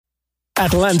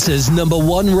Atlanta's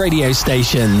 #1 radio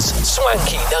stations,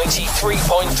 Swanky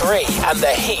 93.3 and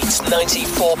The Heat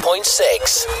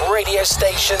 94.6 radio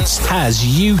stations, has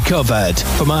you covered.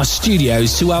 From our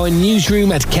studios to our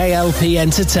newsroom at K.L.P.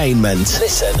 Entertainment.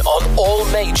 Listen on all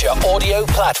major audio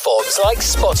platforms like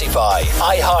Spotify,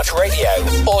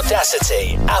 iHeartRadio,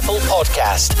 Audacity, Apple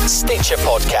Podcast, Stitcher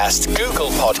Podcast,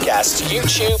 Google Podcast,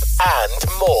 YouTube,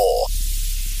 and more.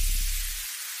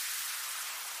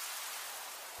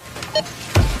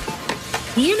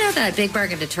 You know that Big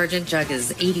Bargain detergent jug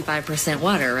is 85%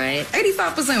 water, right?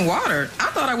 85% water? I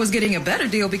thought I was getting a better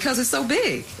deal because it's so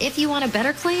big. If you want a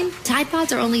better clean, Tide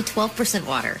Pods are only 12%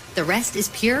 water. The rest is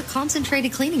pure,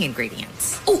 concentrated cleaning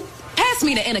ingredients. Ooh, pass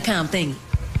me the intercom thing.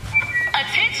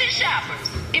 Attention shoppers.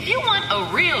 If you want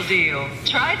a real deal,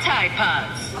 try Tide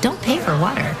Pods. Don't pay for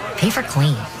water. Pay for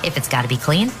clean. If it's got to be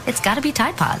clean, it's got to be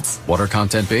Tide Pods. Water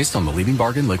content based on the leading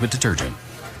bargain liquid detergent.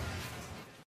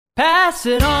 Pass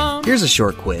it on. Here's a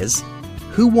short quiz.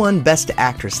 Who won Best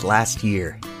Actress last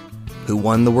year? Who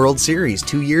won the World Series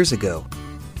 2 years ago?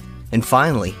 And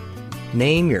finally,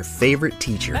 name your favorite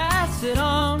teacher. Pass it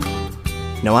on.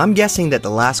 Now I'm guessing that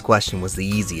the last question was the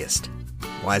easiest.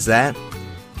 Why is that?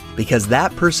 Because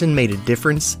that person made a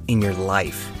difference in your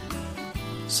life.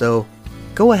 So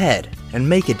go ahead and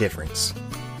make a difference.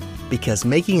 Because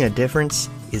making a difference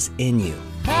is in you.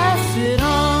 Pass it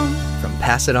on. From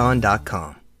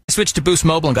PassItOn.com. I switched to Boost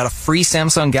Mobile and got a free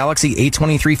Samsung Galaxy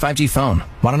A23 5G phone.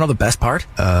 Want to know the best part?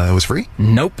 It was free?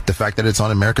 Nope. The fact that it's on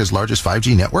America's largest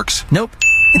 5G networks? Nope.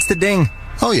 It's the ding.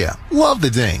 Oh yeah, love the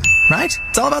ding. Right?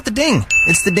 It's all about the ding.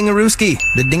 It's the dingarooski,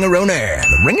 the dingaroner,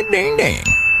 the ring-a-ding-ding.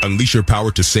 Unleash your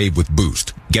power to save with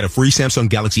Boost. Get a free Samsung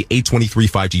Galaxy A23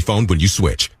 5G phone when you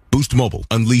switch. Boost Mobile.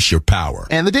 Unleash your power.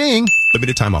 And the ding.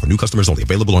 Limited time offer. New customers only.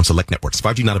 Available on select networks.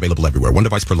 5G not available everywhere. One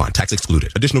device per line. Tax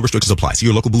excluded. Additional restrictions apply. See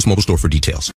your local Boost Mobile store for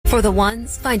details. For the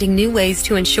ones finding new ways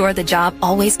to ensure the job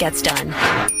always gets done.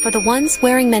 For the ones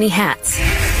wearing many hats.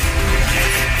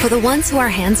 For the ones who are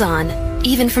hands-on,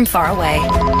 even from far away.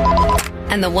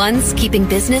 And the ones keeping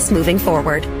business moving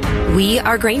forward. We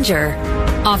are Grainger,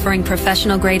 offering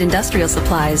professional-grade industrial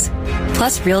supplies,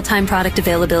 plus real-time product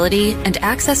availability and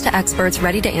access to experts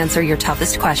ready to answer your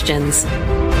toughest questions.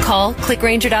 Call, click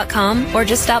Grainger.com, or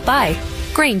just stop by.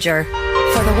 Grainger,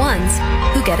 for the ones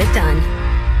who get it done.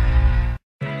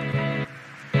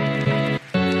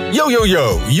 Yo, yo,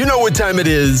 yo, you know what time it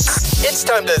is. It's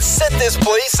time to set this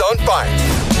place on fire.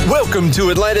 Welcome to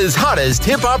Atlanta's hottest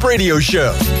hip-hop radio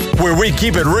show, where we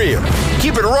keep it real,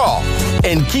 keep it raw,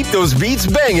 and keep those beats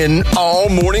banging all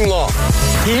morning long.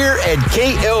 Here at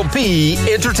K.L.P.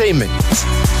 Entertainment.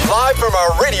 Live from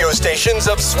our radio stations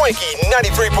of Swanky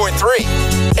 93.3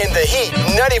 and the Heat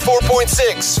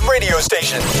 94.6 radio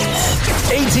station.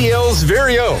 ATL's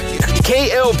very own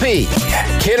K.L.P.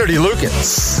 Kennedy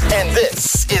Lucas. And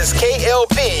this is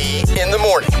K.L.P. in the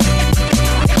morning.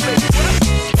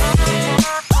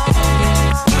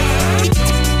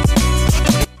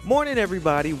 Morning,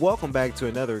 everybody. Welcome back to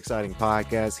another exciting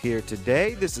podcast here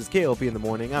today. This is K.L.P. in the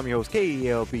morning. I'm your host,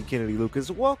 K.L.P. Kennedy Lucas.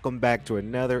 Welcome back to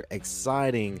another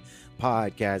exciting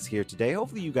podcast here today.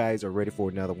 Hopefully you guys are ready for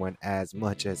another one as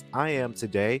much as I am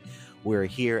today. We're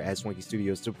here at Swanky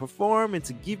Studios to perform and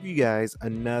to give you guys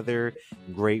another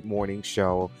great morning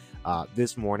show.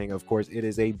 This morning, of course, it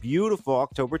is a beautiful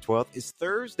October 12th. It's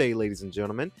Thursday, ladies and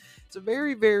gentlemen. It's a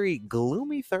very, very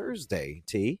gloomy Thursday,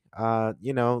 T.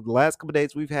 The last couple of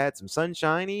days we've had some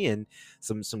sunshiny and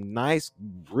some nice,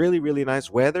 really, really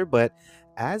nice weather. But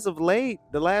as of late,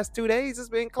 the last 2 days it's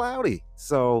been cloudy.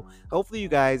 So hopefully you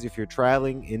guys, if you're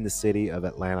traveling in the city of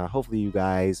Atlanta, hopefully you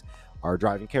guys are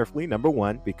driving carefully, number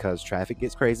one, because traffic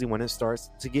gets crazy when it starts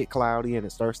to get cloudy and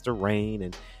it starts to rain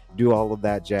and do all of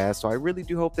that jazz. So I really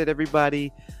do hope that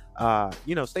everybody,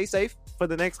 stay safe for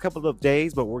the next couple of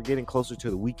days, but we're getting closer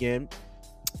to the weekend.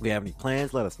 If you have any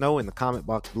plans, let us know in the comment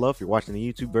box below if you're watching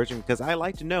the YouTube version, because I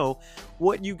like to know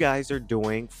what you guys are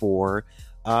doing for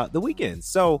the weekend.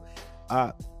 So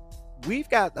we've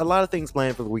got a lot of things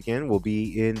planned for the weekend. We'll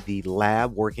be in the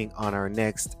lab working on our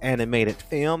next animated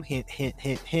film. Hint, hint,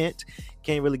 hint, hint.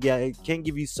 Can't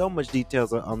give you so much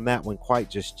details on that one quite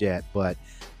just yet, but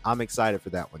I'm excited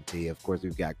for that one, T. Of course,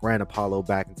 we've got Grand Apollo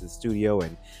back into the studio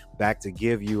and back to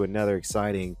give you another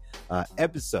exciting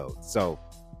episode. So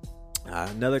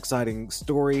another exciting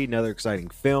story, another exciting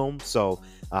film. So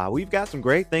we've got some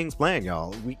great things planned,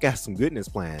 y'all. We got some goodness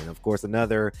planned. Of course,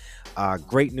 another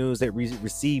great news that we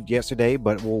received yesterday,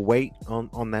 but we'll wait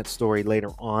on that story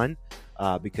later on.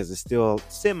 because it's still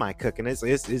semi-cooking.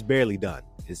 It's barely done.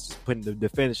 It's just putting the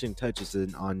finishing touches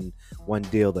on one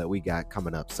deal that we got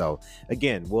coming up. So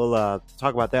again, we'll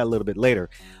talk about that a little bit later.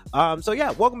 So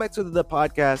yeah, welcome back to the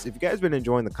podcast. If you guys been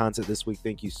enjoying the content this week,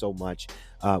 thank you so much.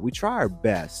 We try our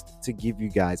best to give you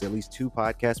guys at least 2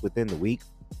 podcasts within the week.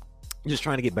 Just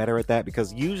trying to get better at that,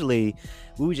 because usually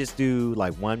we would just do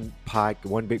like one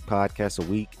big podcast a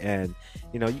week, and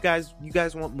you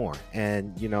guys want more,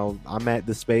 and I'm at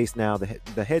the space now,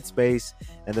 the head space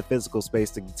and the physical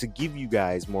space to give you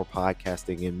guys more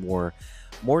podcasting and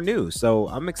more news. So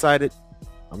I'm excited.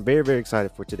 I'm very, very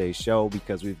excited for today's show,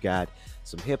 because we've got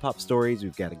some hip hop stories,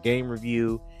 we've got a game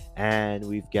review, and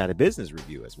we've got a business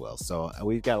review as well. So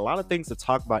we've got a lot of things to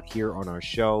talk about here on our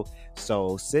show.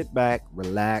 So sit back,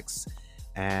 relax,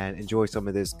 and enjoy some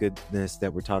of this goodness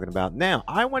that we're talking about. Now,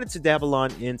 I wanted to dabble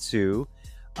on into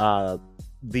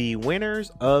the winners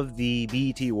of the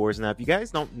BET Awards. Now, if you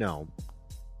guys don't know,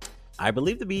 I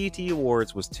believe the BET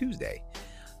Awards was Tuesday,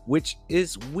 which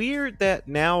is weird that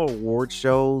now award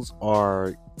shows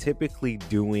are typically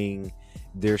doing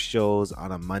their shows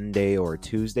on a Monday or a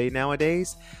Tuesday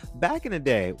nowadays. Back in the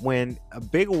day, when a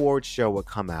big award show would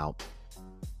come out,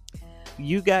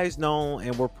 you guys know,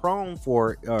 and we're prone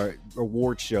for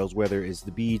award shows, whether it's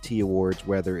the BET Awards,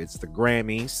 whether it's the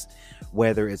Grammys,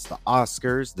 whether it's the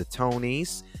Oscars, the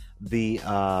Tonys, the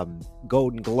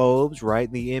Golden Globes,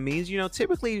 right? The Emmys,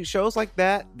 typically shows like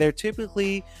that, they're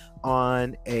typically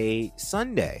on a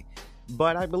Sunday.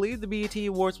 But I believe the BET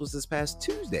Awards was this past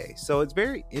Tuesday. So it's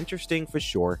very interesting for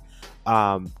sure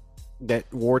that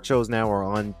award shows now are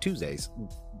on Tuesdays.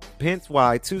 Hence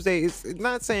why Tuesday is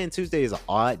not saying Tuesday is an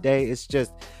odd day. It's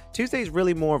just Tuesday is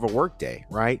really more of a work day,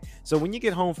 right? So when you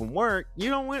get home from work, you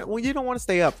don't want to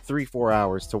stay up 3-4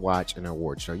 hours to watch an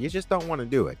award show. You just don't want to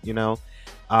do it,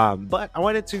 But I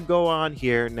wanted to go on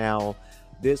here now.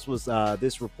 This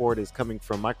report is coming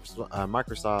from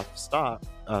Microsoft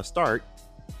Start.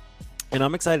 And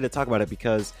I'm excited to talk about it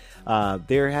because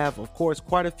there have, of course,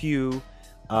 quite a few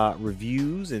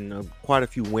reviews and quite a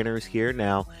few winners here.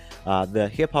 Now, the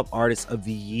Hip Hop Artist of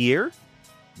the Year,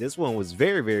 this one was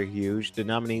very, very huge. The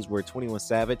nominees were 21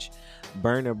 Savage,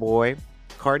 Burna Boy,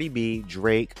 Cardi B,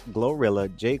 Drake,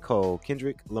 Glorilla, J. Cole,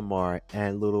 Kendrick Lamar,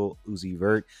 and Lil Uzi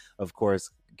Vert. Of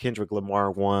course, Kendrick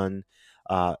Lamar won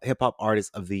Hip Hop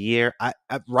Artist of the Year. I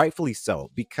rightfully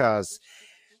so, because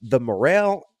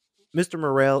Mr.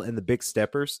 Morale and the Big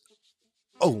Steppers,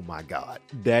 oh my God,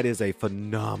 that is a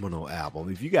phenomenal album.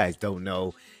 If you guys don't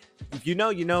know, if you know,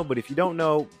 you know, but if you don't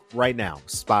know, right now,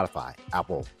 Spotify,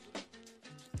 Apple,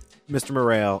 Mr.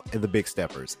 Morale and the Big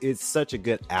Steppers. It's such a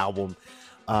good album.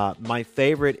 My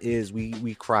favorite is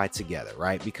We Cry Together,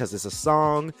 right? Because it's a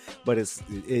song, but it's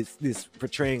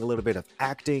portraying a little bit of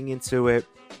acting into it.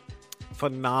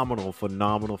 Phenomenal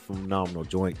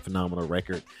joint, phenomenal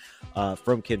record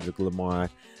from Kendrick Lamar.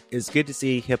 It's good to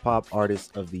see Hip Hop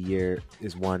Artist of the Year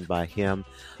is won by him.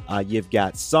 You've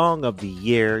got Song of the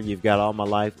Year. You've got All My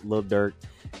Life, Lil Durk,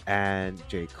 and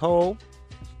J. Cole.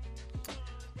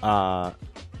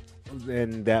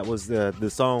 And that was the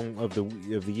Song of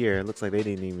the Year. It looks like they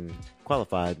didn't even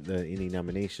qualify any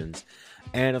nominations.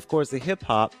 And of course, the Hip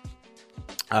Hop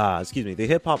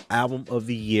Album of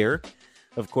the Year.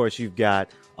 Of course, you've got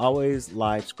Always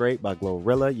Life's Great by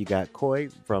Glorilla. You got Koi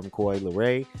from Coi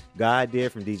Leray. God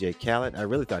Did from DJ Khaled. I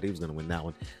really thought he was going to win that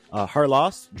one. Her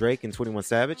Loss, Drake and 21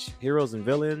 Savage. Heroes and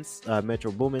Villains,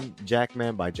 Metro Boomin.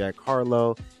 Jackman by Jack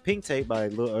Harlow. Pink Tape by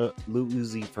Lil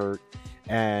Uzi Vert.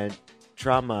 And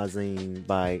Traumazine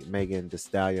by Megan Thee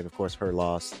Stallion. Of course, Her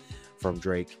Loss from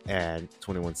Drake and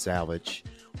 21 Savage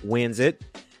wins it.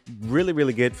 Really,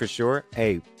 really good for sure.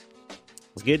 Hey,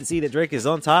 it's good to see that Drake is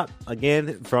on top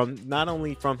again, from not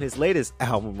only from his latest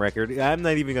album record. I'm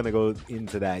not even going to go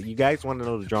into that. You guys want to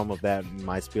know the drama of that,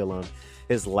 my spiel on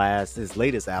his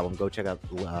latest album, go check out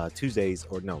Monday's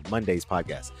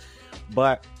podcast.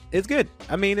 But it's good.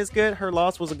 I mean, it's good. Her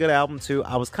Loss was a good album too.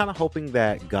 I was kind of hoping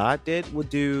that God Did would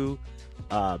do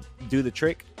the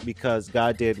trick, because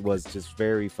God Did was just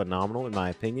very phenomenal in my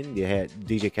opinion. You had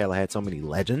DJ Khaled had so many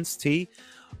legends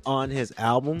on his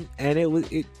album, and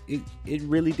it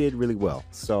really did really well.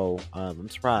 So I'm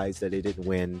surprised that it didn't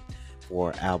win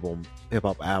for hip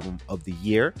hop album of the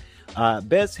year.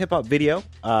 Best hip hop video,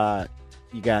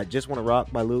 you got Just Wanna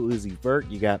Rock by Lil Uzi Vert.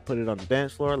 You got Put It on the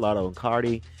Dance Floor, Lotto and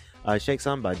Cardi. Shake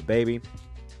Some by DaBaby.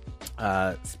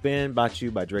 Spin By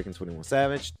You by Drake and 21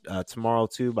 Savage. Tomorrow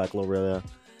 2 by Glorilla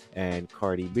and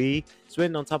Cardi B.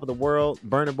 Spin On Top of the World,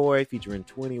 Burna Boy featuring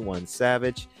 21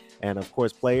 Savage. And of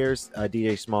course, Players,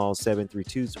 DJ Small's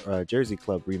 732's Jersey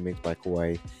Club remix by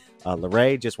Coi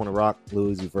Leray. Just Wanna Rock,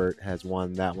 Lil Uzi Vert has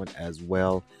won that one as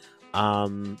well.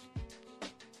 Good.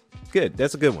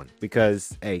 That's a good one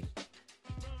because hey,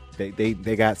 they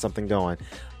got something going.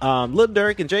 Lil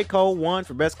Durk and J. Cole won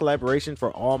for best collaboration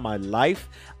for All My Life.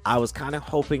 I was kind of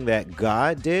hoping that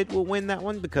God Did will win that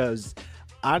one because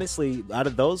honestly, out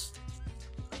of those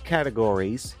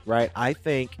categories, right, I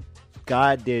think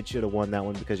God Did should have won that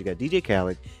one because you got DJ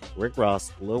Khaled, Rick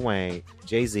Ross, Lil Wayne,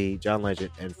 Jay-Z, John Legend,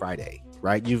 and Friday,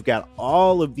 right? You've got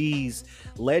all of these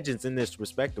legends in this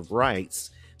respective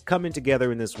rights coming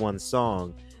together in this one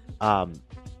song.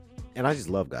 And I just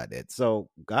love God Did. So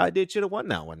God Did should have won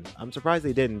that one. I'm surprised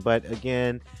they didn't. But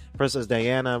again, Princess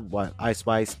Diana, Ice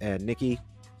Spice, and Nicki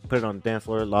put it on the dance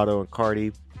floor. Lotto and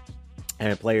Cardi.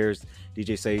 And Players,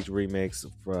 DJ Sage remix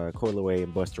for Coi Leray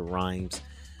and Busta Rhymes.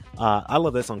 I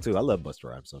love that song too. I love Busta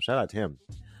Rhymes. So shout out to him.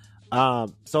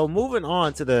 So moving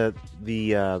on to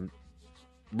the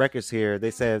records here.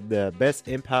 They said the best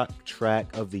impact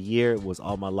track of the year was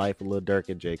All My Life with Lil Durk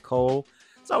and J. Cole.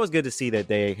 It's always good to see that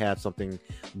they have something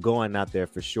going out there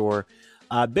for sure.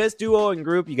 Best duo and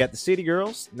group, you got the City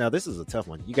Girls. Now, this is a tough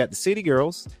one. You got the City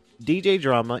Girls, DJ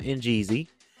Drama, and Jeezy.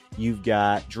 You've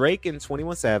got Drake and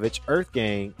 21 Savage, Earth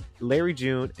Gang, Larry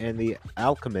June, and The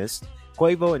Alchemist,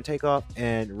 Quavo and Takeoff,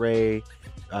 and Ray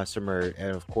Summer.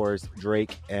 And, of course,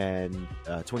 Drake and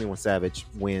 21 Savage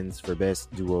wins for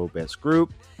best duo, best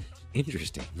group.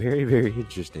 Interesting. Very, very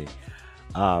interesting.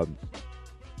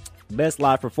 Best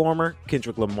live performer,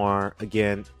 Kendrick Lamar,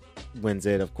 again, wins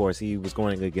it. Of course, he was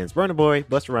going against Burna Boy,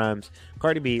 Busta Rhymes,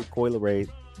 Cardi B, Coi Leray,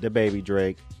 DaBaby,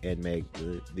 Drake, and Meg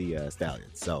the Stallion.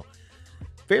 So,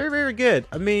 very, very good.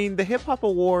 I mean, the Hip Hop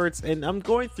Awards, and I'm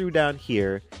going through down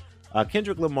here.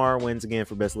 Kendrick Lamar wins again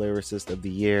for Best Lyricist of the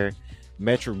Year.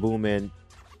 Metro Boomin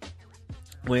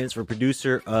wins for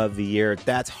Producer of the Year.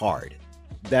 That's hard.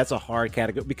 That's a hard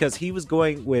category because he was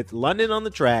going with London on the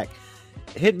Track,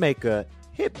 Hitmaker,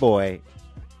 Hit Boy,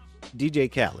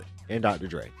 DJ Khaled, and Dr.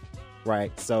 Dre,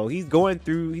 right? So he's going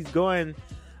through the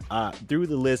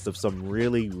list of some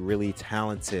really, really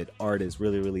talented artists,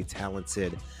 really, really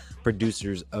talented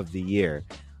producers of the year.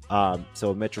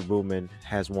 So Metro Boomin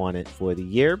has won it for the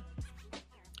year.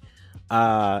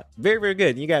 Very, very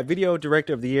good. You got Video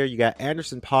Director of the Year. You got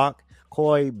Anderson .Paak,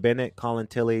 Coy Bennett, Colin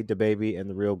Tilley, DaBaby, and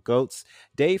the Real Goats.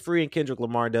 Dave Free and Kendrick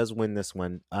Lamar does win this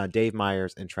one. Dave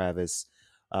Myers and Travis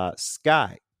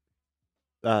Scott,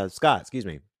 excuse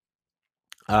me.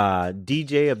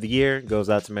 DJ of the Year goes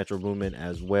out to Metro Boomin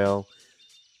as well.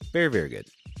 Very, very good.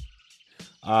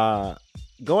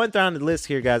 Going down the list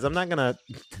here, guys. I'm not gonna.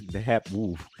 They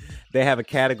have a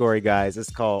category, guys. It's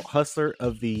called Hustler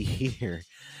of the Year.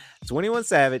 21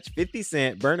 Savage, 50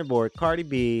 Cent, Burna Boy, Cardi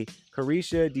B,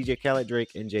 Carisha, DJ Khaled, Drake,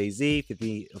 and Jay-Z.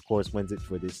 50, of course, wins it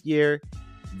for this year.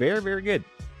 Very, very good.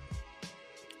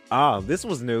 This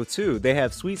was new too. They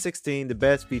have Sweet 16, the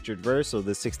best featured verse. So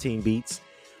the 16 beats,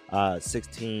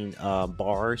 16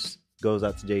 bars goes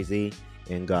out to Jay-Z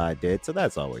and God Did. So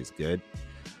that's always good.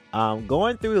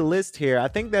 Going through the list here, I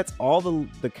think that's all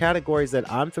the categories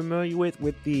that I'm familiar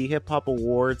with the Hip Hop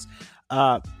Awards.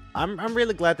 I'm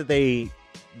really glad that the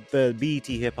BET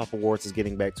Hip Hop Awards is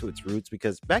getting back to its roots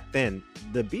because back then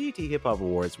the BET Hip Hop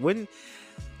Awards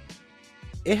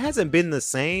it hasn't been the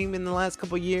same in the last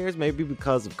couple of years, maybe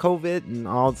because of COVID and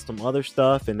all some other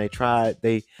stuff. And they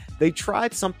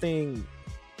tried something,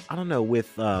 I don't know,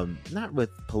 with not with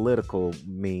political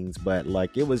means, but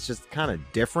like it was just kind of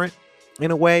different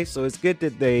in a way. So it's good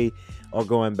that they are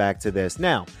going back to this.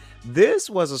 Now, this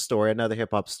was a story, another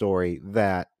hip hop story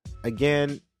that,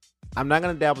 again, I'm not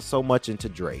going to dabble so much into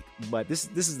Drake, but this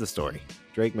is the story.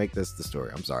 Drake make this the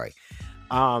story. I'm sorry.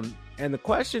 And the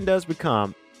question does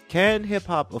become, can hip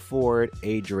hop afford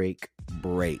a Drake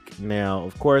break? Now,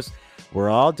 of course, we're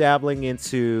all dabbling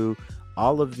into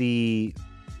all of the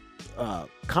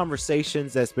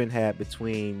conversations that's been had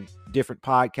between different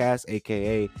podcasts,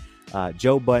 aka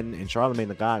Joe Budden and Charlamagne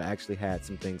the God actually had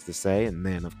some things to say. And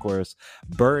then, of course,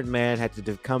 Birdman had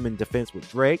to come in defense with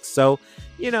Drake. So,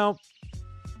 you know,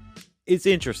 it's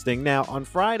interesting. Now, on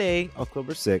Friday,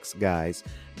 October 6th, guys,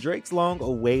 Drake's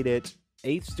long-awaited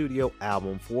 8th studio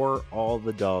album For All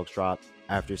the Dogs dropped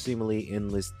after seemingly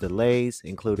endless delays,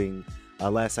 including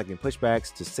last-second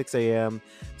pushbacks to 6 a.m.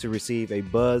 to receive a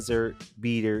buzzer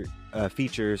beater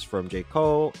features from J.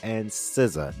 Cole and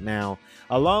SZA. Now,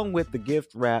 along with the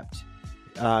gift wrapping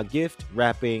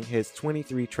his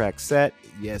 23-track set.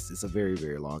 Yes, it's a very,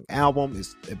 very long album.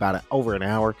 It's about over an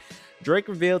hour. Drake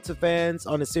revealed to fans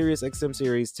on the Sirius XM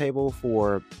series Table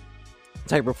for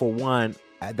One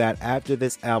that after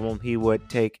this album, he would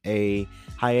take a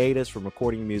hiatus from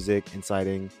recording music and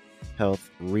citing health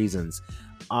reasons.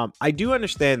 I do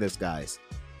understand this, guys,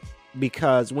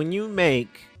 because when you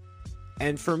make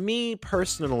And for me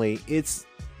personally, it's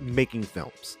making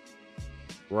films,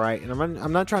 right? And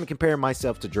I'm not trying to compare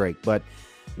myself to Drake, but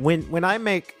when I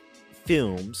make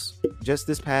films, just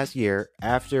this past year,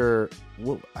 after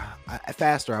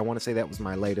Faster, I want to say that was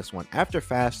my latest one. After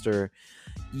Faster,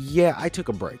 yeah, I took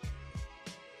a break.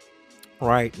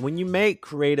 Right? When you make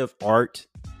creative art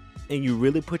and you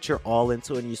really put your all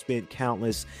into it, and you spend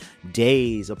countless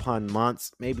days upon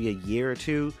months, maybe a year or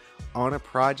two on a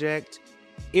project,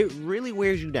 it really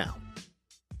wears you down.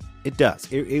 It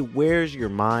does. It wears your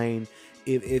mind.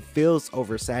 It feels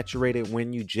oversaturated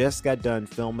when you just got done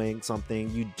filming something.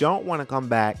 You don't want to come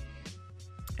back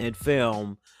and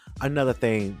film another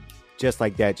thing just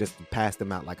like that, just to pass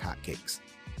them out like hotcakes.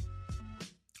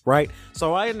 Right?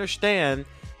 So I understand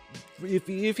if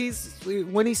he's,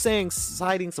 when he's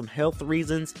citing some health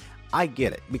reasons, I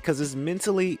get it, because it's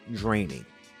mentally draining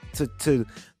to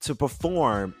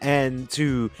perform and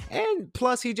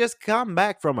plus he just come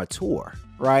back from a tour,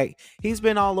 right? He's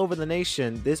been all over the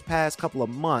nation this past couple of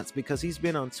months because he's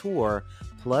been on tour,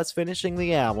 plus finishing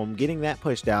the album, getting that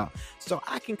pushed out. So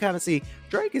I can kind of see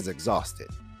Drake is exhausted.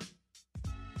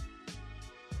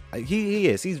 He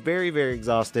is. He's very, very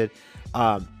exhausted.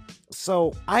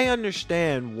 So I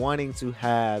understand wanting to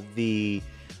have a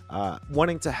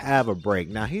break.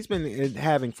 Now, he's been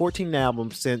having 14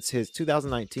 albums since his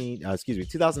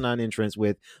 2009 entrance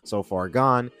with So Far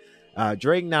Gone.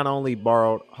 Drake not only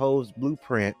borrowed Hov's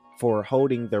blueprint for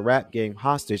holding the rap game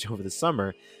hostage over the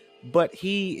summer, but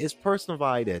he is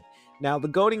personified it. Now, the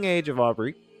golden age of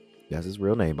Aubrey, that's his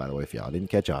real name, by the way, if y'all didn't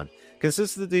catch on,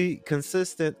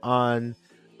 consistent on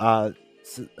I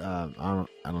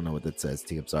don't know what that says,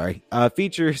 T. I'm sorry.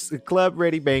 Features club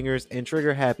ready bangers and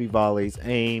trigger happy volleys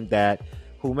aimed at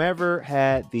whomever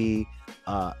had the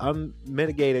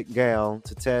unmitigated gale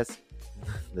to test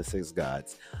the six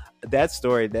gods. That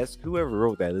story, that's whoever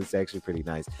wrote that, is actually pretty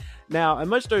nice. Now, a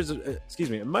much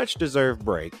deserved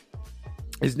break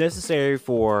is necessary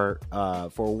for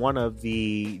one of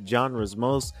the genre's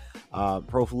most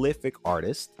prolific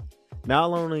artists.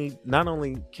 Not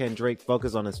only can Drake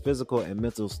focus on his physical and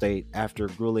mental state after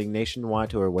grueling nationwide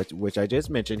tour, which I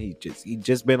just mentioned, he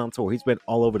just been on tour. He's been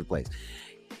all over the place.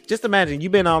 Just imagine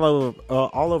you've been all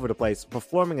over the place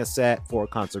performing a set for a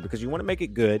concert because you want to make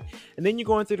it good, and then you're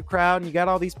going through the crowd and you got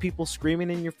all these people screaming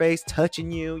in your face,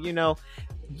 touching you. You know,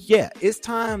 yeah, it's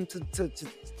time to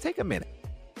take a minute,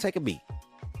 take a beat,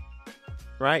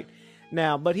 right?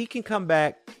 Now, but he can come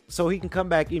back,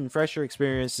 even fresher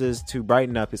experiences to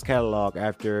brighten up his catalog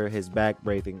after his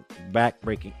back-breaking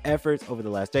efforts over the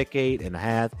last decade and a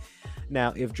half.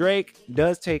 Now, if Drake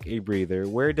does take a breather,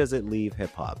 where does it leave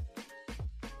hip hop?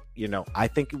 You know, I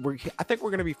think we're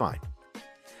going to be fine.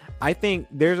 I think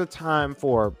there's a time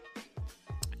for,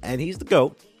 and he's the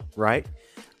GOAT, right?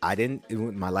 In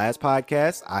my last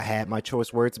podcast, I had my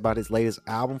choice words about his latest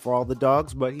album, For All the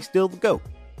Dogs, but he's still the GOAT,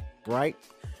 right?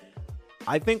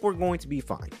 I think we're going to be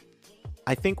fine.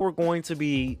 I think we're going to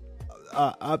be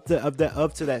up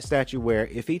to that statue where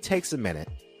if he takes a minute,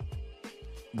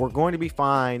 we're going to be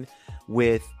fine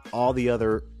with all the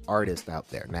other artists out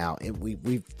there. Now,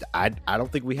 I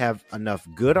don't think we have enough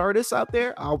good artists out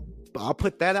there. I'll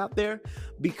put that out there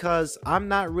because I'm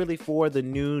not really for the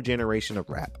new generation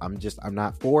of rap. I'm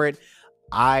not for it.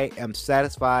 I am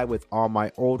satisfied with all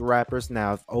my old rappers.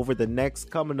 Now, if over the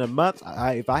next coming months,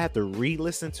 if I have to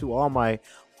re-listen to all my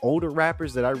older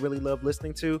rappers that I really love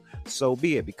listening to, so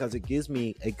be it, because it gives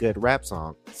me a good rap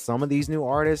song. Some of these new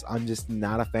artists I'm just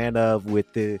not a fan of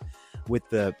with the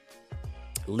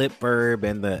lip verb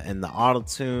and the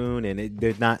auto-tune, and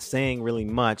they're not saying really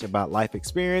much about life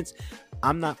experience.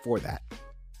 I'm not for that.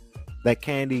 That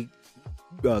candy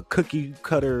cookie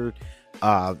cutter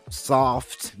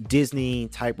soft Disney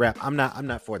type rap. I'm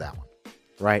not for that one,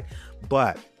 right?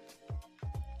 But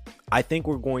I think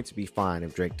we're going to be fine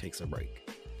if Drake takes a break.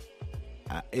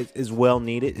 It is well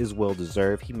needed, is well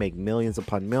deserved. He make millions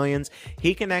upon millions.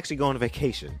 He can actually go on a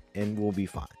vacation and we'll be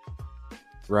fine,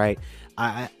 right?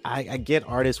 I get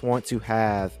artists want to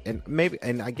have,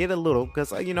 and I get a little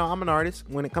because I'm an artist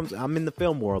when it comes. I'm in the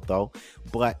film world though,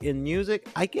 but in music,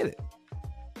 I get it.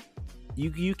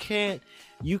 You can't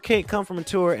come from a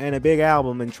tour and a big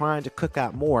album and trying to cook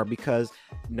out more, because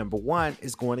number one,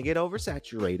 it's going to get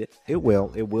oversaturated. It will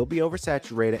be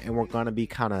oversaturated, and we're going to be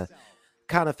kind of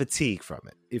fatigued from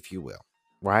it, if you will.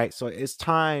 Right? So it's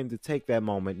time to take that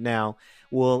moment. Now,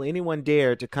 will anyone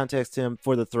dare to contest him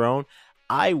for the throne?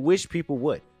 I wish people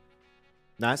would.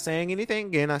 Not saying anything.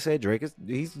 Again, I said Drake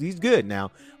he's good now,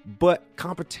 but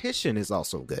competition is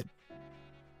also good.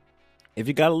 If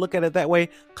you got to look at it that way,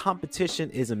 competition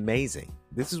is amazing.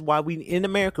 This is why in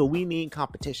America, we need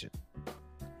competition.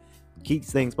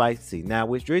 keeps things spicy. Now,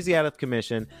 with Drizzy out of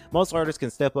commission, most artists can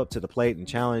step up to the plate and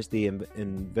challenge the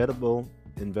inevitable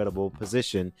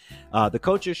position. The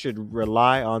coaches should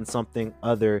rely on something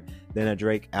other than a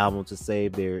Drake album to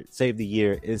save the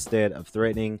year, instead of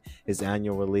threatening his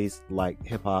annual release like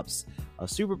hip hop's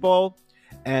Super Bowl.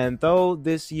 And though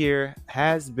this year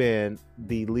has been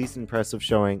the least impressive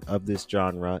showing of this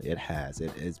genre, it has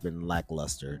been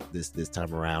lackluster this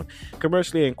time around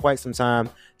commercially in quite some time.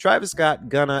 Travis Scott,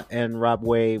 Gunna, and Rob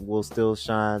Wade will still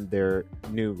shine their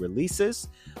new releases.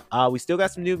 We still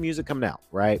got some new music coming out,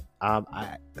 right?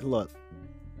 Look,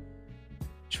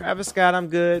 Travis Scott, I'm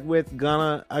good with.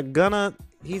 Gunna,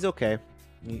 he's okay.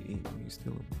 He's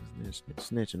still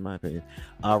snitch in my opinion.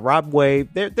 Rob Wade,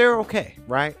 they're okay,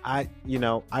 right? I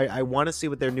want to see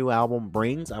what their new album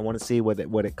brings. I want to see what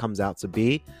it comes out to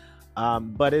be.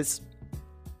 But it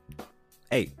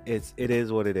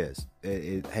is what it is.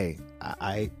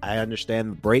 I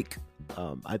understand the break.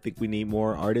 I think we need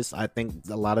more artists. I think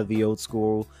a lot of the old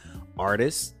school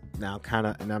artists now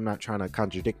and I'm not trying to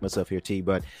contradict myself here, T,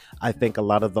 but I think a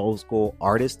lot of the old school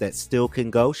artists that still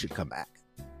can go should come back,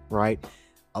 right?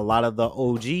 A lot of the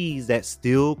OGs that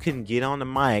still can get on the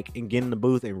mic and get in the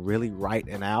booth and really write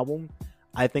an album,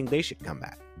 I think they should come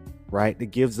back, right?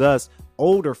 It gives us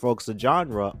older folks a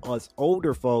genre, us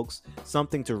older folks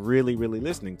something to really, really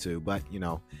listening to. But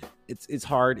it's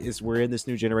hard. We're in this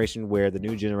new generation where the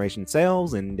new generation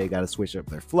sells, and they got to switch up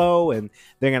their flow, and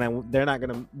they're not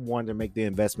gonna want to make the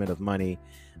investment of money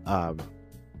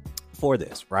for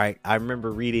this, right? I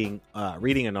remember reading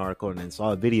an article and then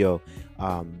saw a video.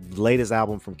 The latest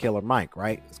album from Killer Mike,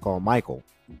 right? It's called Michael.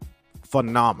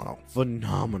 Phenomenal.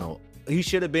 He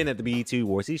should have been at the BET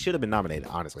Awards. He should have been nominated,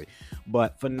 honestly.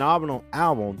 But phenomenal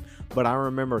album. But I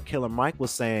remember Killer Mike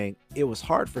was saying it was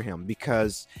hard for him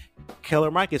because Killer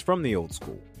Mike is from the old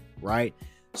school, right?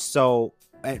 So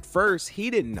at first he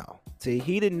didn't know.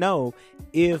 He didn't know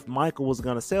if Michael was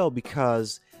gonna sell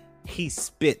because he's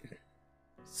spitting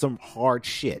some hard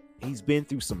shit. He's been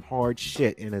through some hard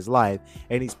shit in his life,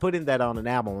 and he's putting that on an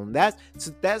album. And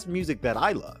that's music that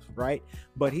I love, right?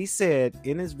 But he said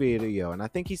in his video, and I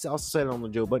think he also said it on the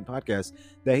Joe Budden podcast,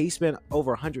 that he spent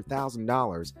over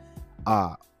 $100,000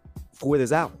 for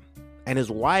this album, and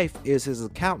his wife is his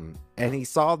accountant, and she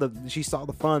saw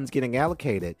the funds getting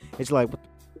allocated, and she's like,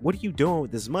 "What are you doing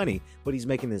with this money?" But he's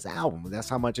making this album. That's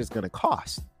how much it's going to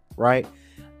cost, right?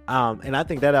 And I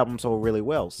think that album sold really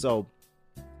well. So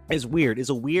it's weird. It's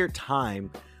a weird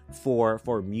time for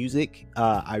music.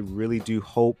 I really do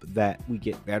hope that we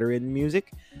get better in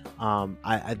music.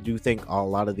 I do think a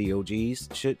lot of the OGs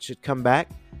should come back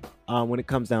when it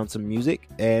comes down to music,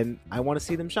 and I want to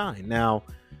see them shine. Now,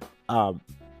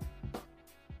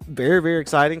 very, very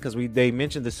exciting because they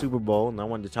mentioned the Super Bowl, and I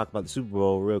wanted to talk about the Super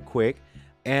Bowl real quick.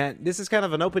 And this is kind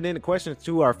of an open-ended question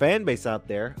to our fan base out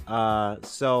there.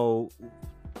 So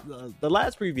the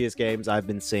last previous games I've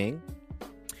been seeing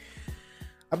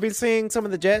some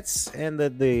of the Jets and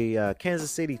the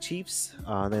Kansas City Chiefs.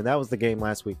 And that was the game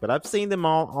last week. But I've seen them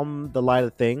all on the light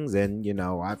of things. And,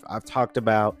 I've talked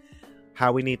about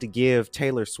how we need to give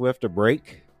Taylor Swift a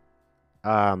break.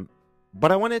 But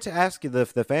I wanted to ask you the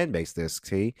fan base this,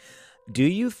 T. Do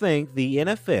you think the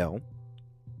NFL,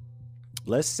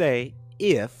 let's say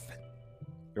if,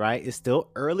 right, it's still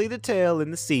early to tell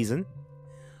in the season,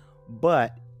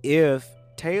 but if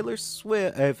Taylor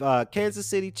Swift, if Kansas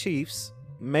City Chiefs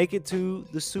make it to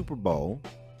the Super Bowl,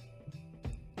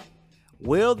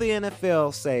 will the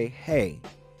NFL say, "Hey,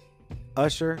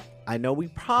 Usher, I know we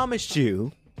promised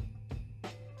you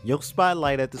your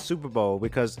spotlight at the Super Bowl,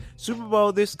 because Super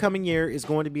Bowl this coming year is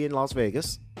going to be in Las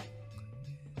Vegas.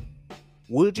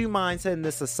 Would you mind setting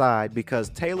this aside because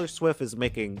Taylor Swift is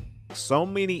making so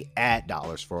many ad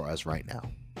dollars for us right now?"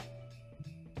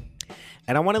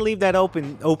 And I want to leave that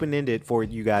open-ended for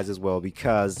you guys as well,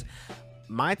 because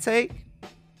my take,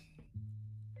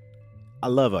 I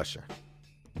love Usher.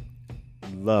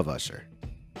 Love Usher.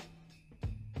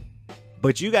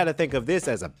 But you got to think of this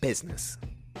as a business.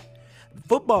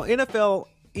 Football, NFL,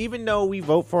 even though we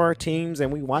vote for our teams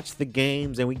and we watch the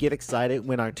games and we get excited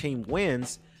when our team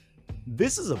wins,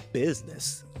 this is a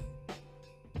business.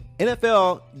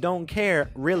 NFL don't care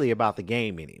really about the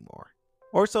game anymore.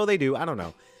 Or so they do, I don't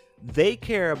know. They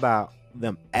care about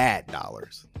them ad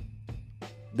dollars.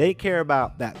 They care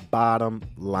about that bottom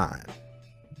line.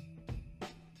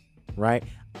 Right?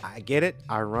 I get it.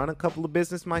 I run a couple of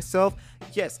business myself.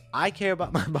 Yes, I care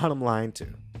about my bottom line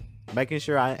too. Making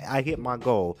sure I hit my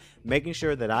goal. Making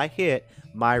sure that I hit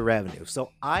my revenue.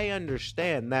 So I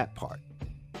understand that part.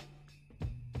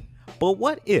 But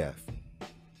what if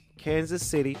Kansas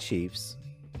City Chiefs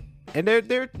and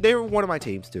they're one of my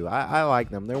teams too. I like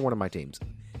them. They're one of my teams.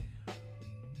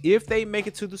 If they make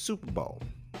it to the Super Bowl,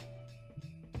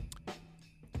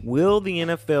 will the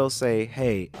NFL say,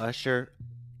 "Hey, Usher,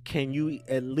 can you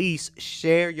at least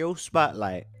share your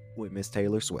spotlight with Miss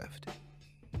Taylor Swift?"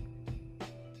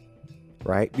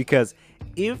 Right? Because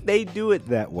if they do it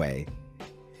that way,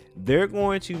 they're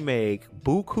going to make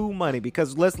buku money.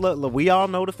 Because let's look, we all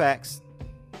know the facts.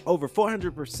 Over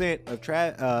 400% of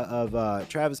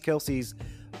Travis Kelce's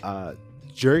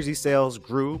jersey sales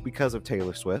grew because of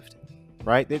Taylor Swift.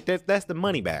 Right? That's the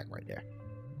money bag right there.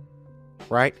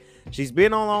 Right? She's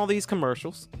been on all these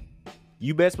commercials.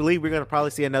 You best believe we're going to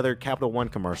probably see another Capital One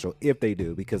commercial if they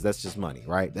do, because that's just money,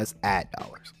 right? That's ad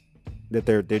dollars that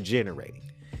they're generating.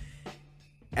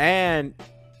 And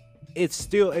it's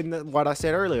still, and what I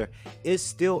said earlier, it's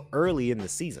still early in the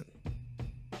season,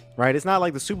 right? It's not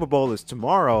like the Super Bowl is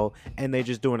tomorrow and they're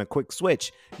just doing a quick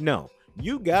switch. No,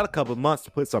 you got a couple months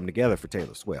to put something together for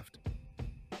Taylor Swift,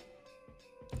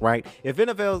 right? If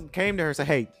NFL came to her and said,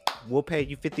 "Hey, we'll pay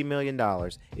you $50 million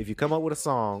if you come up with a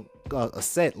song, a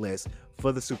set list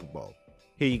for the Super Bowl.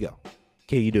 Here you go.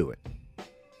 Can you do it?"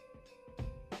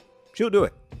 She'll do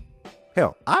it.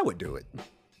 Hell, I would do it.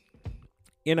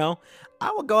 You know,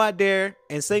 I would go out there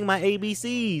and sing my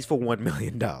ABCs for $1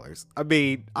 million. I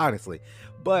mean, honestly,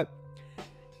 but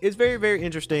it's very, very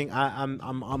interesting.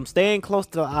 I'm staying close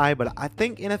to the eye, but I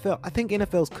think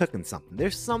NFL's cooking something.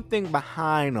 There's something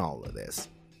behind all of this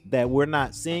that we're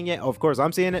not seeing yet. Of course,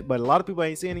 I'm seeing it, but a lot of people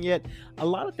ain't seeing it yet. A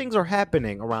lot of things are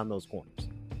happening around those corners.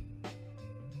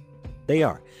 They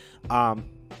are.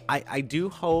 I do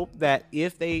hope that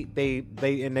if they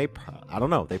I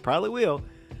don't know, they probably will,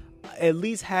 at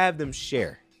least have them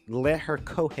share. Let her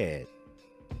co-head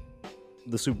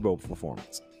the Super Bowl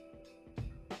performance.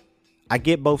 I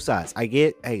get both sides. I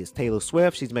get, hey, it's Taylor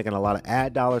Swift. She's making a lot of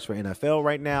ad dollars for NFL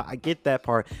right now. I get that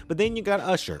part. But then you got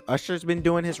Usher. Usher's been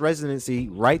doing his residency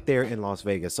right there in Las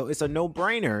Vegas. So it's a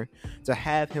no-brainer to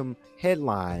have him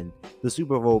headline the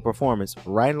Super Bowl performance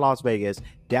right in Las Vegas,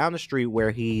 down the street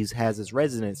where he has his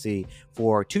residency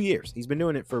for 2 years. He's been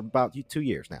doing it for about 2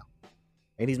 years now.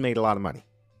 And he's made a lot of money.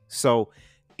 So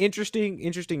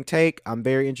interesting take. I'm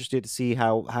very interested to see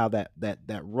how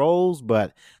that rolls,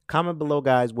 but comment below,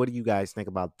 guys. What do you guys think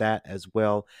about that as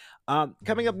well?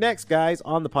 Coming up next, guys,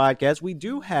 on the podcast, we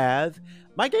do have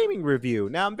my gaming review.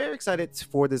 Now, I'm very excited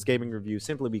for this gaming review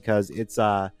simply because it's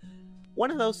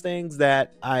one of those things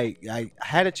that I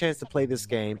had a chance to play this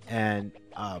game, and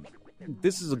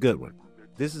this is a good one.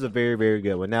 This is a very, very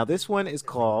good one. Now, this one is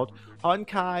called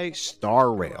Honkai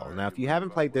Star Rail. Now, if you haven't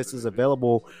played this, it's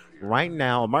available right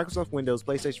now on Microsoft Windows,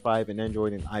 PlayStation 5, and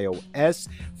Android and iOS.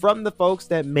 From the folks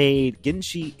that made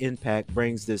Genshin Impact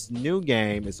brings this new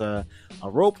game. It's a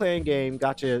role-playing game,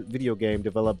 gacha video game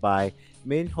developed by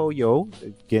MinHoYo.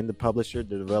 Again, the publisher,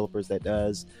 the developers that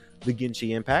does the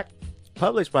Genshin Impact.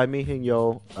 Published by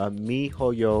MiHoYo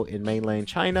in mainland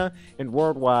China and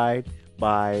worldwide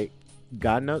by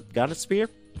Ganosphere.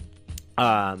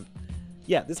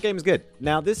 Yeah, this game is good.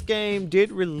 Now, this game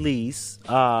did release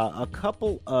a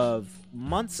couple of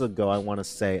months ago, I want to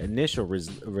say, initial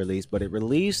release, but it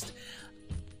released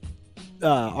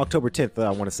October 10th,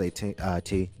 I want to say,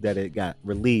 that it got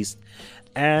released.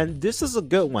 And this is a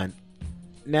good one.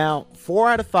 Now,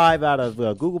 4 out of 5 out of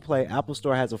Google Play. Apple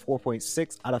Store has a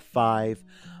 4.6 out of 5.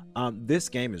 This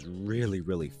game is really,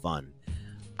 really fun.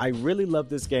 I really love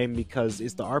this game because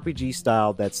it's the RPG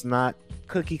style that's not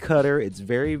cookie cutter. It's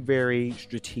very, very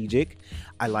strategic.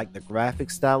 I like the graphic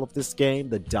style of this game.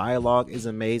 The dialogue is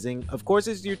amazing. Of course,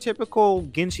 it's your typical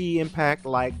Genshin Impact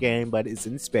like game, but it's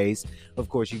in space. Of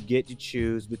course, you get to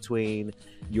choose between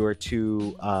your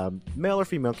two male or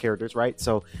female characters, right?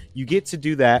 So you get to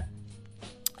do that.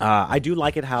 I do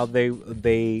like it how the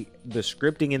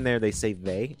scripting in there, they say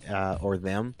they or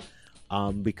them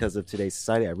because of today's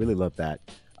society. I really love that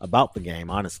about the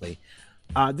game, honestly.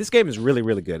 This game is really,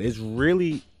 really good. It's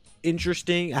really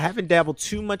interesting. I haven't dabbled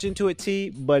too much into it,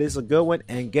 but it's a good one.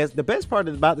 And guess the best part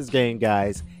about this game,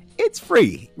 guys, it's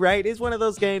free, right? It's one of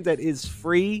those games that is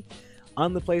free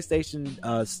on the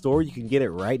PlayStation Store. You can get it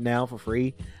right now for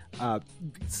free.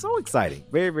 So exciting.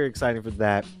 Very, very exciting for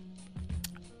that.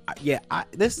 Yeah,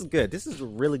 this is good. This is a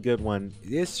really good one.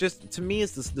 It's just, to me,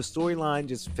 it's the storyline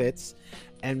just fits.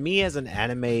 And me as an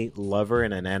anime lover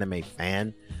and an anime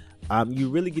fan, you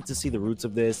really get to see the roots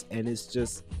of this, and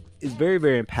it's very,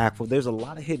 very impactful. There's a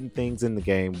lot of hidden things in the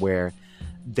game where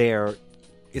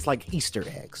it's like Easter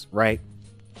eggs, right?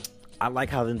 I like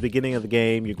how in the beginning of the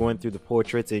game, you're going through the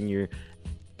portraits and you're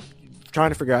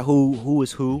trying to figure out who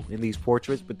is who in these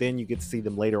portraits, but then you get to see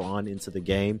them later on into the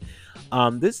game.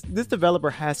 This developer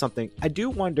has something. I do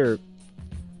wonder,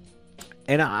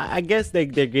 and I guess they're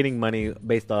getting money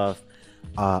based off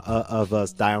of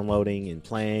us downloading and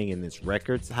playing, and its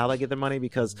records, how they get their money.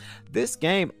 Because this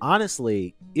game,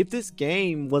 honestly, if this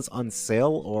game was on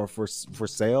sale or for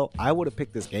sale, I would have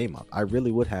picked this game up. I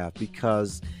really would have,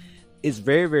 because it's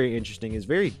very, very interesting. It's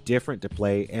very different to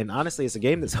play, and honestly, it's a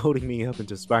game that's holding me up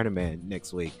into Spider-Man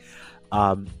next week.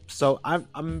 So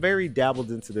I'm very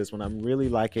dabbled into this one. I'm really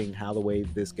liking how the way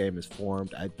this game is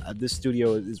formed. This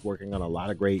studio is working on a lot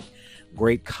of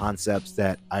great concepts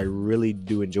that I really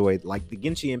do enjoy. Like the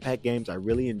Genshin Impact games, I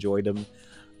really enjoyed them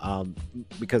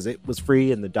because it was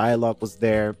free and the dialogue was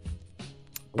there.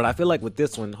 But I feel like with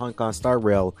this one, Hong Kong Star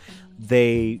Rail,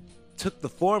 they took the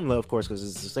formula, of course, because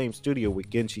it's the same studio with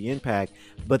Genshin Impact,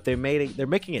 but they're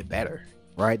making it better.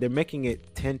 Right, they're making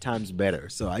it 10 times better.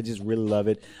 So I just really love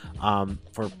it.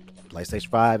 For PlayStation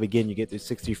 5, again, you get the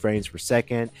 60 frames per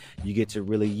second. You get to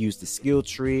really use the skill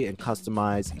tree and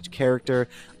customize each character.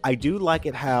 I do like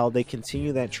it how they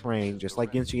continue that train, just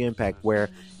like Genshin Impact, where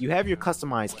you have your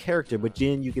customized character, but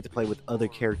then you get to play with other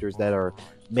characters that are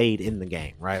made in the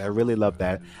game. Right, I really love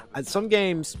that. Some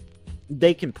games,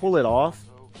 they can pull it off,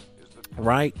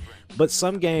 right, but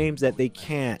some games that they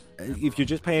can't. If you're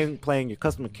just playing your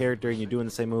custom character and you're doing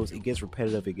the same moves, it gets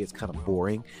repetitive, it gets kind of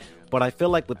boring. But I feel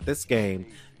like with this game,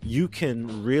 you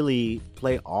can really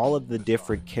play all of the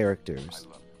different characters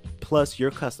plus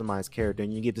your customized character,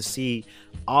 and you get to see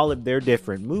all of their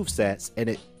different move sets,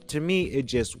 and to me it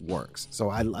just works. So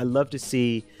I love to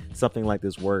see something like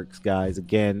this works, guys.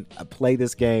 Again, I play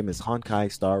this game. It's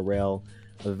Honkai Star Rail,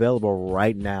 available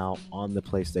right now on the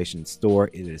PlayStation Store.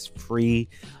 It is free.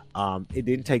 It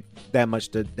didn't take that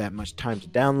much time to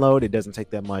download. It doesn't take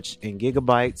that much in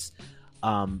gigabytes,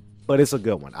 but it's a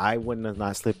good one. I wouldn't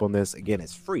not slip on this. Again,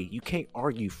 it's free. You can't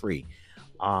argue free,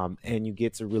 and you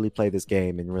get to really play this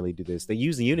game and really do this. They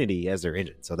use Unity as their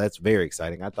engine, so that's very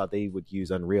exciting. I thought they would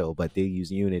use Unreal, but they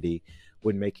use Unity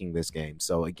when making this game.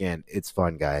 So again, it's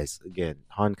fun, guys. Again,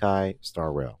 Honkai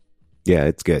Star Rail. Yeah,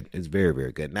 it's good. It's very,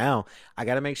 very good. Now, I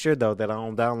got to make sure, though, that I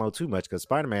don't download too much, because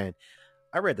Spider-Man,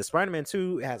 I read the Spider-Man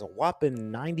 2 has a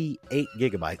whopping 98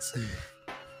 gigabytes.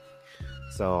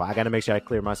 So I got to make sure I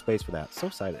clear my space for that. So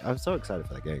excited. I'm so excited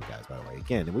for that game, guys, by the way.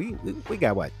 Again, we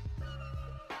got, what,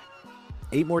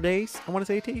 8 more days, I want to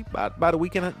say, T? About a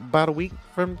week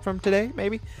from today,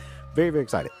 maybe? Very, very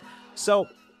excited. So,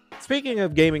 speaking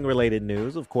of gaming-related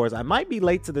news, of course, I might be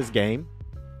late to this game,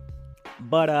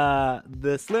 but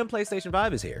the Slim PlayStation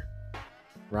 5 is here,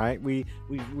 right? We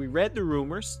read the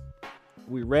rumors.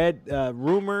 We read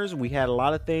rumors. We had a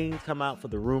lot of things come out for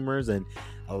the rumors, and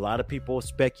a lot of people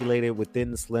speculated within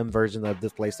the Slim version of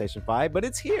this PlayStation 5, but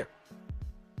it's here.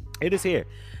 It is here.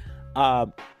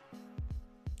 To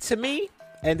me,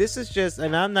 and this is just,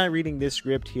 and I'm not reading this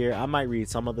script here. I might read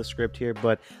some of the script here,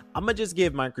 but I'm gonna just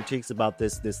give my critiques about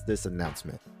this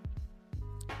announcement.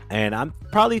 And I'm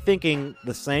probably thinking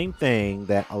the same thing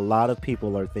that a lot of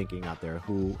people are thinking out there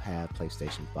who have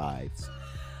PlayStation 5s.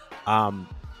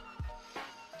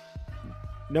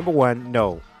 Number one,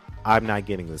 no, I'm not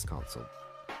getting this console.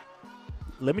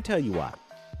 Let me tell you why.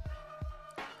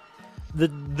 The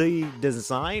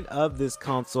design of this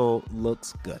console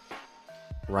looks good,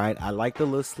 right? I like the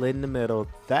little slit in the middle.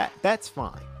 That's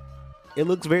fine. It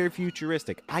looks very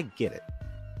futuristic. I get it.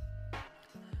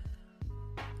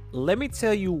 Let me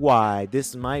tell you why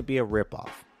this might be a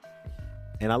ripoff.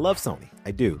 And I love Sony.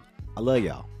 I do. I love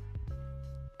y'all.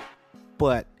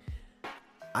 But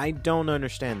I don't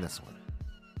understand this one.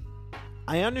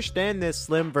 I understand this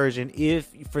Slim version if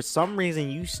for some reason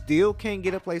you still can't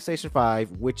get a PlayStation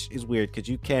 5, which is weird because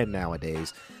you can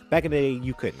nowadays. Back in the day,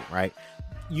 you couldn't, right?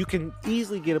 You can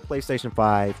easily get a PlayStation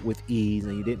 5 with ease,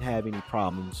 and you didn't have any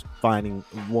problems finding.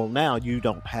 Well, now you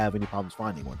don't have any problems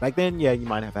finding one. Back then, yeah, you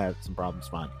might have had some problems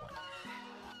finding one.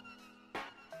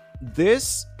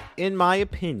 This, in my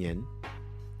opinion,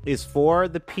 is for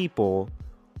the people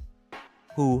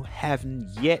who have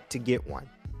yet to get one.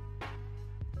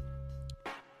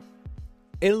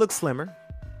 It looks slimmer.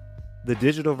 The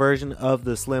digital version of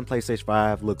the Slim PlayStation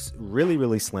 5 looks really,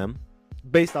 really slim.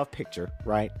 Based off picture,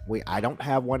 right? I don't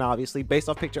have one, obviously. Based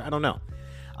off picture, I don't know.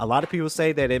 A lot of people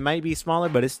say that it might be smaller,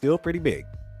 but it's still pretty big,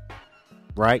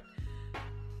 right?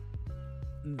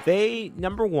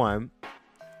 Number one,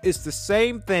 it's the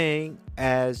same thing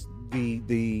as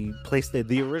the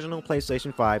original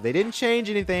PlayStation 5. They didn't change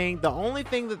anything. The only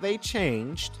thing that they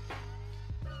changed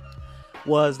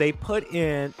was they put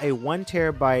in a 1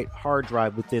 terabyte hard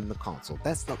drive within the console.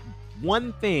 That's the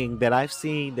one thing that I've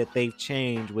seen that they've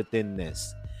changed within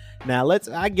this. Now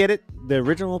I get it. The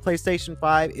original PlayStation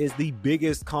 5 is the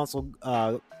biggest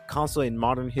console in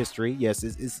modern history. Yes,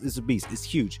 it's a beast. It's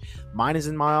huge. Mine is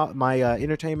in my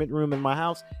entertainment room in my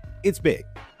house. It's big,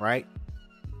 right?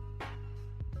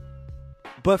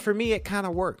 But for me, it kind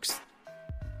of works.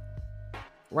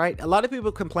 Right? A lot of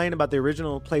people complain about the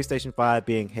original PlayStation 5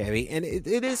 being heavy, and it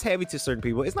is heavy to certain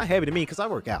people. It's not heavy to me because I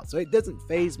work out, so it doesn't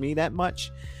faze me that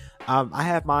much. I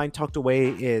have mine tucked away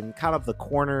in kind of the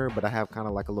corner, but I have kind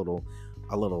of like a little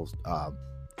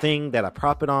thing that I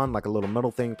prop it on, like a little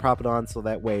metal thing, prop it on, so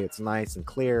that way it's nice and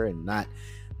clear and not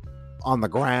on the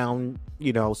ground,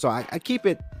 so I keep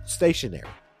it stationary.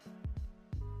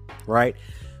 Right?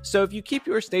 So if you keep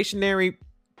yours stationary,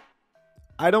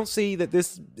 I don't see that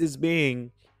this is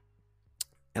being,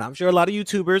 and I'm sure a lot of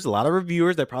YouTubers, a lot of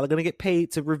reviewers, they're probably going to get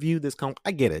paid to review this.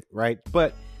 I get it, right?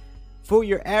 But for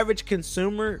your average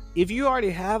consumer, if you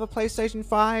already have a PlayStation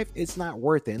 5, it's not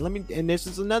worth it. And this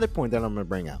is another point that I'm going to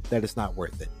bring out, that it's not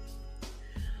worth it.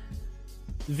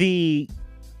 The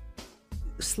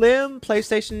slim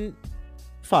PlayStation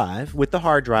 5 with the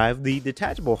hard drive, the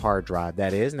detachable hard drive,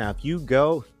 that is. Now, if you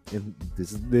go, and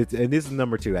this is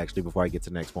number 2, actually, before I get to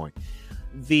the next point.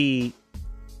 The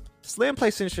slim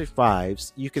PlayStation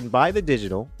 5s, you can buy the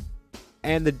digital,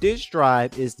 and the disk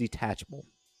drive is detachable.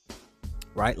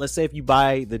 Right? Let's say if you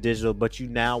buy the digital, but you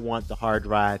now want the hard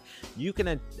drive, you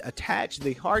can attach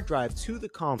the hard drive to the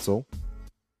console,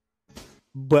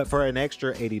 but for an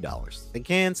extra $80.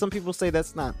 Again, some people say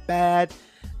that's not bad.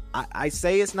 I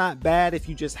say it's not bad if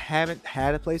you just haven't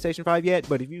had a PlayStation 5 yet,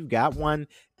 but if you've got one,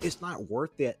 it's not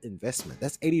worth that investment.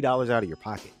 That's $80 out of your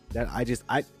pocket. That I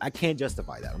can't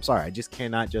justify that. I'm sorry, I just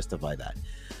cannot justify that.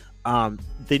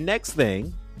 The next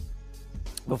thing,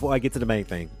 before I get to the main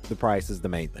thing, the price is the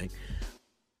main thing.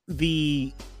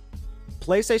 The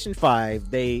PlayStation 5,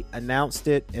 they announced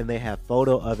it and they have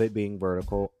photo of it being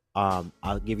vertical. I'll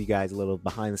give you guys a little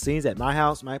behind the scenes. At my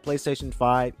house, my PlayStation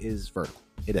 5 is vertical.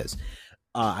 It is.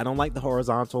 I don't like the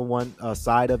horizontal one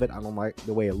side of it. I don't like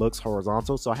the way it looks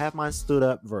horizontal, so I have mine stood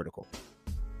up vertical.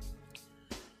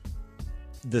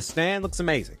 The stand looks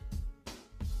amazing,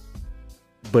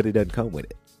 but it doesn't come with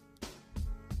it.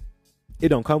 It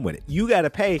don't come with it. You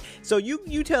gotta pay. So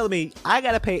you telling me I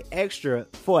gotta pay extra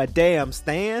for a damn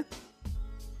stand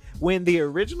when the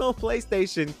original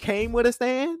PlayStation came with a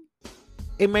stand?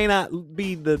 It may not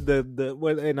be the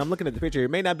and I'm looking at the picture.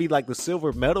 It may not be like the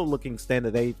silver metal looking stand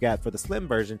that they've got for the slim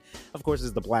version. Of course,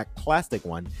 it's the black plastic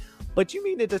one. But you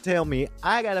mean to tell me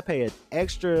I gotta pay an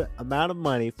extra amount of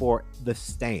money for the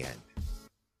stand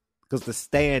because the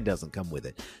stand doesn't come with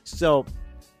it? So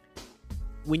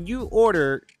when you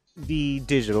order the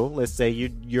digital, let's say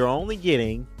you're only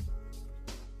getting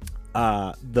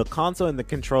the console and the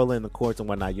controller and the cords and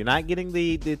whatnot. You're not getting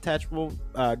the detachable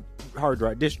hard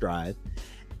drive, disk drive,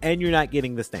 and you're not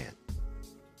getting the stand.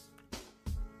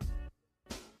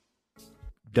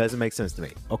 Doesn't make sense to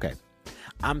me. Okay,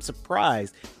 I'm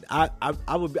surprised. I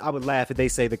would laugh if they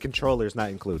say the controller is not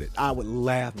included. I would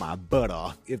laugh my butt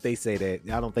off if they say that.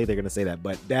 I don't think they're gonna say that,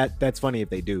 but that's funny if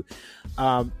they do.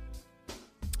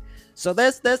 So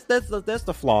that's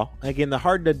the flaw. Again,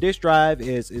 the disk drive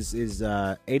is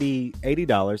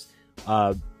 $80.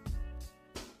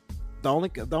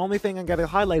 The only thing I got to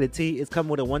highlight it is come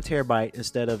with a 1 terabyte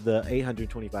instead of the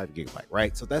 825 gigabyte,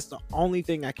 right? So that's the only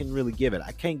thing I can really give it.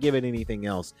 I can't give it anything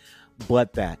else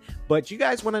but that. But you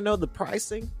guys want to know the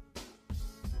pricing?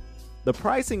 The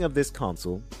pricing of this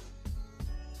console,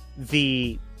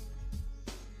 with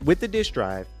the disk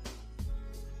drive,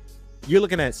 you're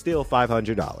looking at still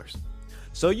 $500.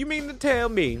 So you mean to tell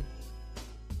me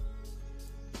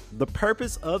the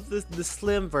purpose of the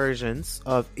slim versions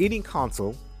of any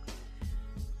console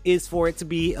is for it to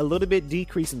be a little bit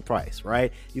decrease in price,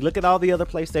 right? You look at all the other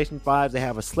PlayStation 5s, they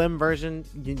have a slim version,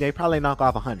 they probably knock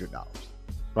off $100,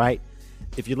 right?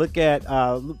 If you look at,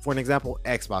 for an example,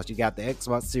 Xbox, you got the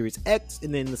Xbox Series X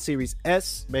and then the Series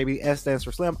S, maybe S stands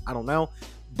for slim, I don't know,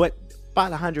 but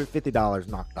about $150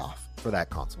 knocked off for that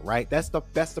console, right? That's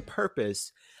the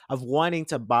purpose of wanting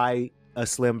to buy a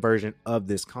slim version of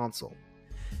this console.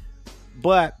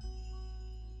 But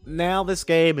now this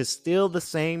game is still the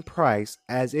same price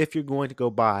as if you're going to go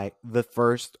buy the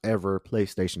first ever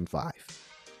PlayStation 5.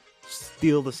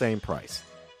 Still the same price.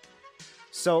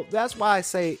 So that's why I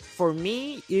say, for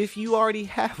me, if you already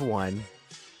have one,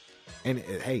 and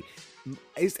hey,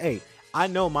 I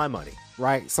know my money,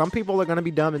 right? Some people are going to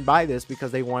be dumb and buy this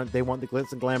because they want the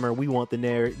glitz and glamour. We want the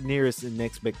nearest and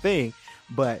next big thing.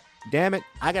 But damn it,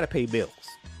 I got to pay bills.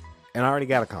 And I already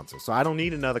got a console. So I don't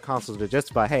need another console to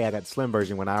justify, hey, I got the slim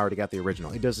version when I already got the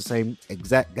original. It does the same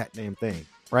exact goddamn thing,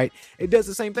 right? It does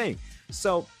the same thing.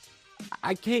 So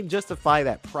I can't justify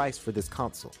that price for this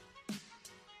console.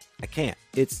 I can't.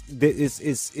 It's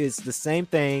the same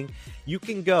thing. You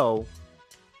can go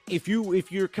if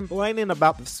you're complaining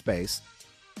about the space.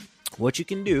 What you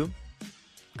can do,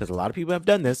 because a lot of people have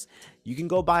done this, you can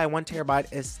go buy a 1 terabyte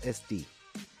SSD.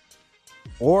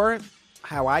 Or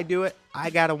how I do it, I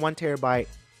got a 1 terabyte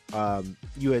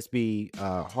USB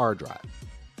hard drive.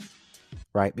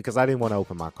 Right? Because I didn't want to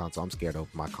open my console. I'm scared to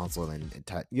open my console and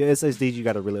SSDs, you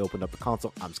got to really open up the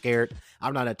console. I'm scared.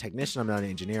 I'm not a technician. I'm not an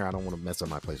engineer. I don't want to mess up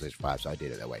my PlayStation 5, so I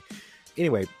did it that way.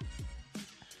 Anyway,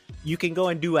 you can go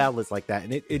and do outlets like that,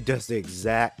 and it does the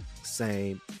exact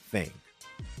same thing.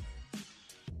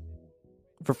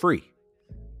 For free,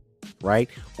 right?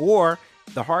 Or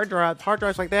the hard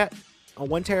drives like that, a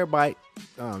 1 terabyte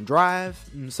drive,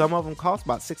 some of them cost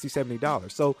about $60,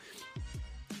 $70. So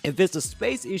if it's a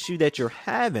space issue that you're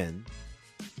having,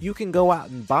 you can go out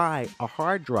and buy a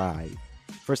hard drive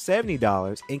for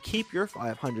 $70 and keep your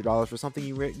 $500 for something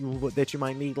that you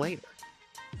might need later,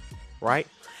 right?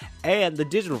 And the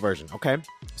digital version, okay?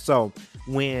 So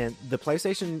when the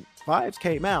PlayStation 5s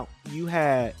came out, you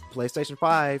had PlayStation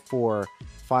 5 for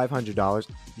 $500.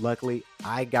 Luckily,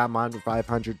 I got mine for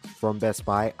 $500 from Best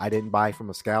Buy. I didn't buy from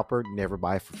a scalper. Never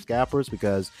buy from scalpers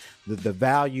because the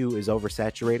value is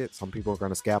oversaturated. Some people are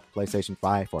going to scalp a PlayStation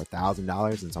 5 for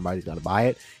 $1,000 and somebody's going to buy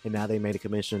it. And now they made a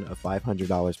commission of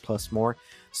 $500 plus more.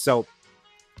 So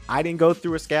I didn't go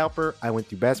through a scalper. I went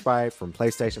through Best Buy from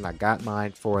PlayStation. I got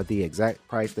mine for the exact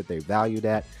price that they valued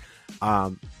at.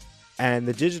 And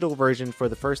the digital version for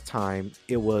the first time,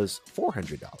 it was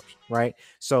 $400, right?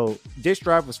 So disk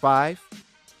drive was $5.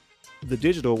 The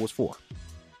digital was $4.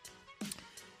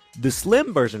 The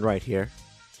slim version right here,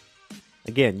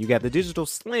 again, you got the digital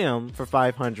slim for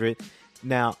 $500.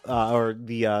 Now, or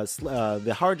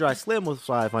the hard drive slim was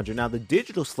 $500. Now the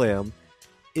digital slim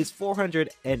is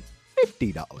 $450.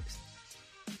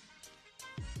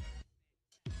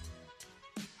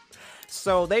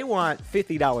 So they want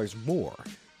 $50 more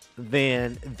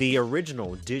than the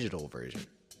original digital version.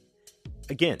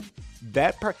 Again,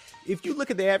 if you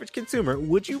look at the average consumer,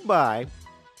 would you buy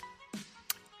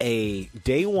a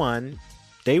day one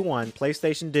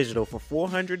PlayStation Digital for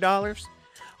 $400,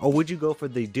 or would you go for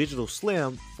the Digital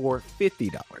Slim for $50?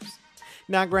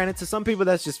 Now, granted, to some people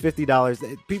that's just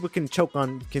 $50. People can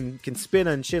can spin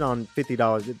and shit on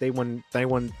 $50. They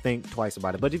wouldn't think twice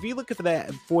about it. But if you look at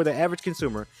that for the average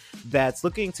consumer that's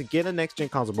looking to get a next gen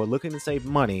console but looking to save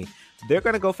money, they're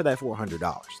gonna go for that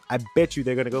 $400. I bet you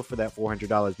they're gonna go for that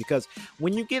 $400 because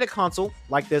when you get a console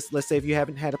like this, let's say if you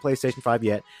haven't had a PlayStation 5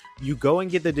 yet, you go and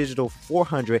get the digital for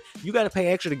 $400. You got to pay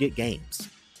extra to get games.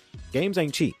 Games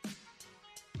ain't cheap.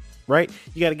 Right?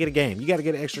 You got to get a game. You got to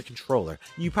get an extra controller.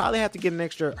 You probably have to get an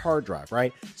extra hard drive,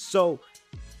 right? So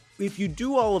if you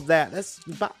do all of that, that's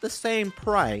about the same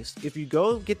price. If you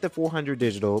go get the $400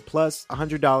 digital plus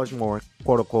 $100 more,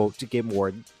 quote unquote, to get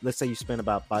more. Let's say you spend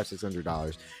about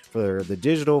 $500-$600 for the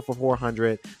digital for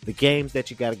 $400, the games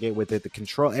that you got to get with it, the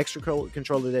extra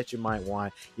controller that you might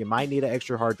want. You might need an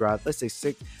extra hard drive. Let's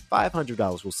say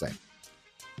 $500, we'll say.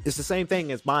 It's the same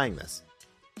thing as buying this.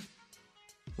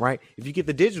 Right? If you get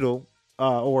the digital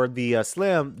or the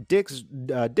slim disc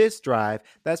drive,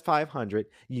 that's $500.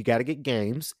 You got to get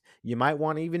games. You might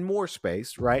want even more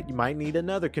space, right? You might need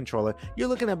another controller. You're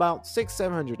looking at about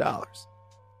 $600-$700.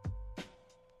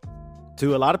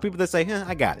 To a lot of people that say,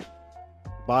 I got it.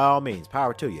 By all means,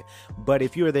 power to you. But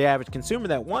if you're the average consumer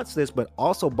that wants this, but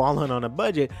also balling on a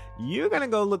budget, you're going to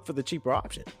go look for the cheaper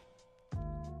option.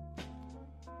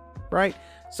 Right?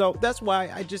 So that's why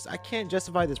I can't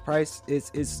justify this price.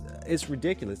 It's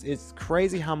ridiculous. It's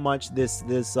crazy how much these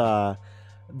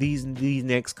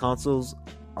next consoles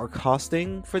are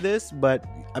costing for this. But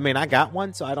I mean, I got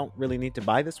one, so I don't really need to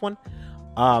buy this one.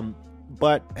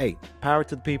 But hey, power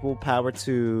to the people, power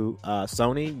to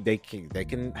Sony. They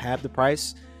can have the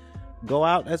price go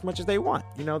out as much as they want.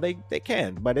 You know, they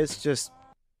can. But it's just,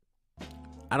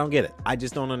 I don't get it. I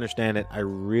just don't understand it. I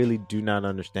really do not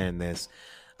understand this.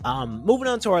 Moving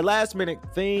on to our last minute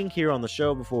thing here on the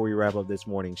show before we wrap up this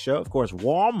morning's show. Of course,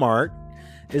 Walmart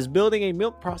is building a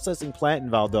milk processing plant in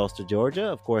Valdosta, Georgia.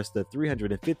 Of course, the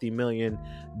 $350 million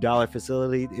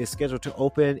facility is scheduled to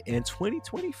open in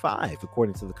 2025,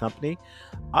 according to the company.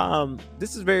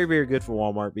 This is very, very good for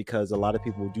Walmart because a lot of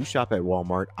people do shop at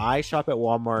Walmart. I shop at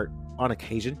Walmart on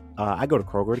occasion. I go to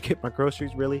Kroger to get my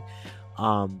groceries, really.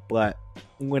 But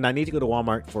when I need to go to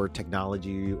Walmart for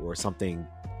technology or something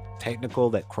technical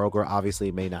that Kroger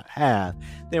obviously may not have,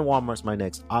 then Walmart's my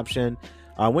next option.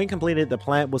 When completed, the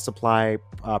plant will supply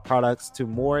products to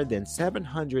more than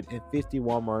 750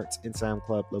 Walmarts and Sam's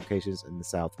Club locations in the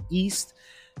Southeast.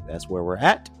 That's where we're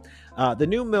at. The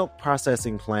new milk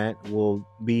processing plant will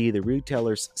be the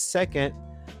retailer's second.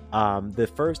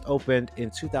 The first opened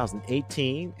in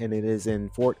 2018, and it is in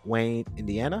Fort Wayne,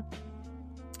 Indiana.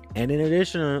 And in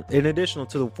addition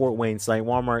to the Fort Wayne site,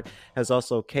 Walmart has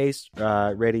also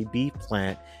case-ready beef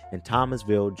plant in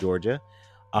Thomasville, Georgia,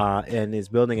 and is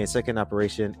building a second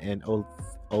operation in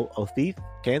Olathe,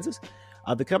 Kansas.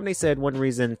 The company said one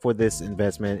reason for this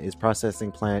investment is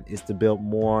processing plant is to build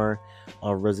more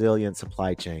resilient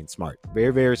supply chain. Smart,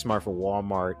 very, very smart for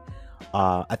Walmart.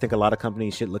 I think a lot of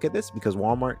companies should look at this because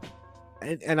Walmart,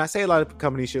 and I say a lot of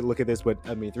companies should look at this, but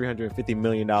I mean, $350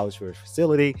 million for a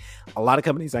facility. A lot of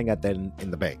companies ain't got that in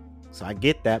the bank. So I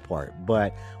get that part,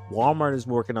 but Walmart is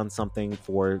working on something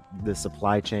for the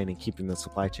supply chain and keeping the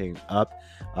supply chain up.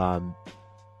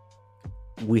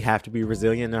 We have to be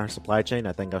resilient in our supply chain.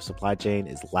 I think our supply chain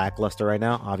is lackluster right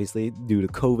now, obviously due to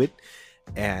COVID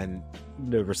and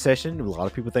the recession. A lot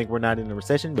of people think we're not in a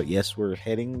recession, but yes, we're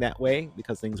heading that way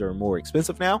because things are more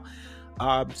expensive now.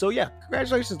 So yeah,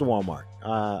 congratulations to Walmart.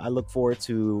 I look forward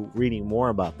to reading more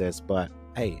about this, but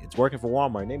hey, it's working for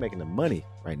Walmart and they're making the money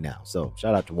right now. So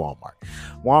shout out to Walmart.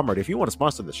 Walmart, if you want to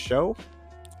sponsor the show,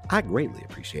 I greatly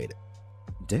appreciate it.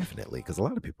 Definitely, because a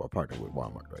lot of people are partnering with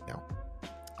Walmart right now.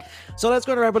 So that's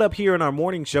going to wrap it up here in our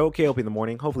morning show, K.L.P. in the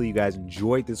Morning. Hopefully you guys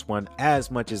enjoyed this one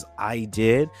as much as I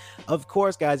did. Of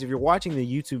course, guys, if you're watching the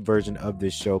YouTube version of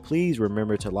this show, please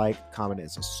remember to like, comment,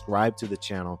 and subscribe to the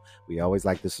channel. We always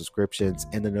like the subscriptions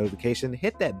and the notification.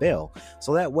 Hit that bell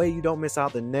so that way you don't miss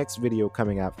out the next video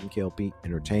coming out from K.L.P.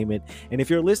 Entertainment. And if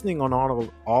you're listening on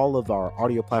all of our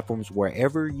audio platforms,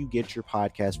 wherever you get your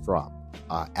podcast from,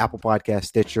 Apple Podcast,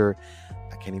 Stitcher,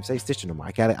 I can't even say Stitcher no more.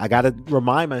 I gotta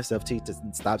remind myself to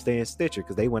stop saying Stitcher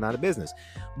because they went out of business.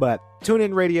 But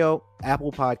TuneIn Radio,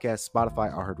 Apple Podcasts,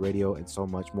 Spotify, iHeartRadio, and so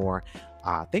much more.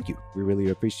 Thank you. We really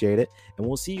appreciate it. And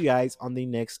we'll see you guys on the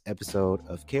next episode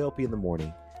of K.L.P. in the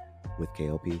Morning with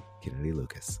K.L.P. Kennedy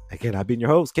Lucas. Again, I've been your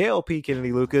host, K.L.P.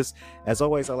 Kennedy Lucas. As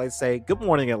always, I like to say good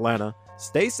morning, Atlanta.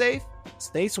 Stay safe,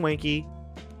 stay swanky.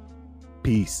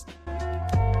 Peace.